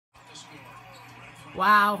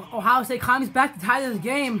Wow, Ohio State comes back to tie this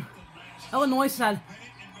game. Illinois had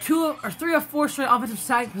 3 or 4 straight offensive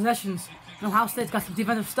side possessions, and Ohio State's got some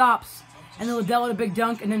defensive stops. And then Liddell with a big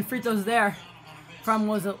dunk, and then free throws there from,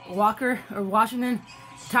 was it Walker or Washington?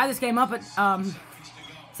 Tie this game up at 7-7-0.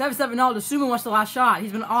 Dosunmu wants the last shot.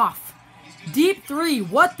 He's been off. Deep 3,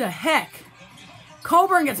 what the heck?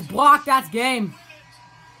 Coburn gets blocked, that's game.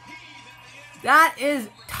 That is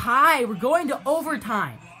tie. We're going to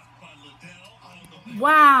overtime.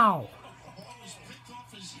 Wow.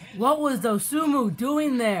 What was Dosunmu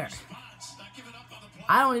doing there?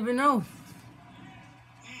 I don't even know.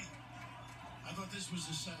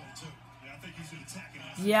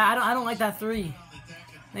 Yeah, I don't like that 3.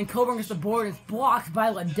 Then Coburn gets the board and it's blocked by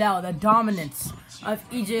Liddell. The dominance of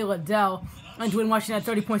E.J. Liddell. And Dwayne Washington had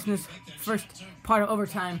 30 points in this first part of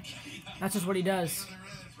overtime. That's just what he does.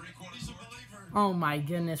 Oh my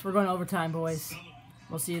goodness. We're going to overtime, boys.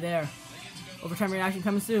 We'll see you there. Overtime reaction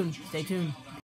coming soon. Stay tuned.